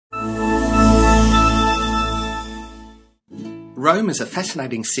Rome is a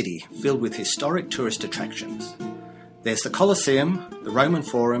fascinating city filled with historic tourist attractions. There's the Colosseum, the Roman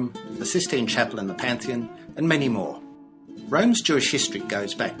Forum, the Sistine Chapel and the Pantheon, and many more. Rome's Jewish history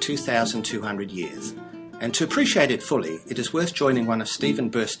goes back 2,200 years, and to appreciate it fully, it is worth joining one of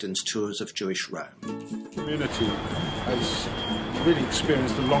Stephen Burston's tours of Jewish Rome. The community has really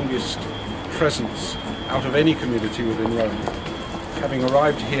experienced the longest presence out of any community within Rome, having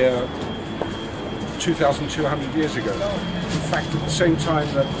arrived here 2,200 years ago. In fact, at the same time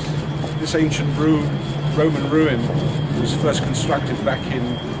that this ancient Roman ruin was first constructed back in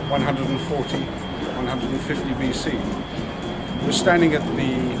 140, 150 BC. We're standing at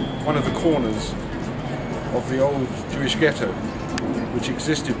one of the corners of the old Jewish ghetto, which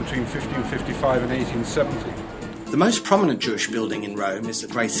existed between 1555 and 1870. The most prominent Jewish building in Rome is the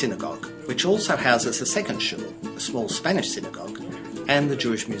Great Synagogue, which also houses a second shul, a small Spanish synagogue, and the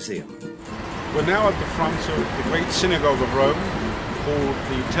Jewish Museum. We're now at the front of the Great Synagogue of Rome, called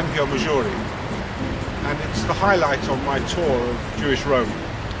the Tempio Maggiore, and it's the highlight of my tour of Jewish Rome.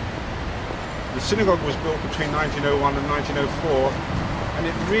 The synagogue was built between 1901 and 1904, and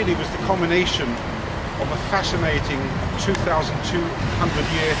it really was the culmination of a fascinating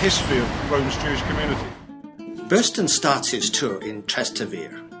 2,200-year history of Rome's Jewish community. Burston starts his tour in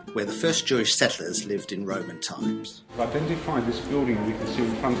Trastevere, where the first Jewish settlers lived in Roman times. I've identified this building we can see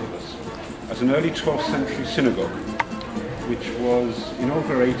in front of us as an early 12th century synagogue, which was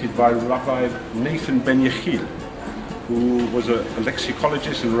inaugurated by Rabbi Nathan Ben Yechiel, who was a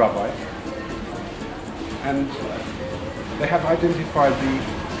lexicologist and rabbi. And they have identified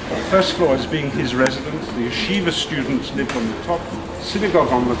the first floor as being his residence. The yeshiva students lived on the top, synagogue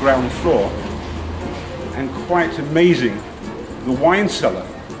on the ground floor, and quite amazing, the wine cellar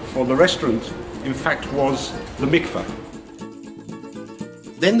for the restaurant, in fact, was the mikveh.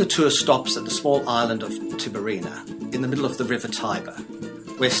 Then the tour stops at the small island of Tiberina, in the middle of the river Tiber,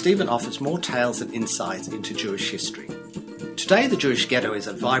 where Stephen offers more tales and insights into Jewish history. Today the Jewish ghetto is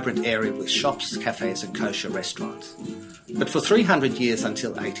a vibrant area with shops, cafes and kosher restaurants. But for 300 years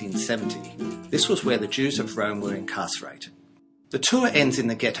until 1870, this was where the Jews of Rome were incarcerated. The tour ends in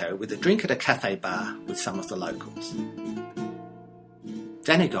the ghetto with a drink at a cafe bar with some of the locals.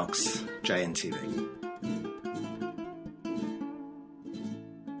 Danny Gox, JNTV.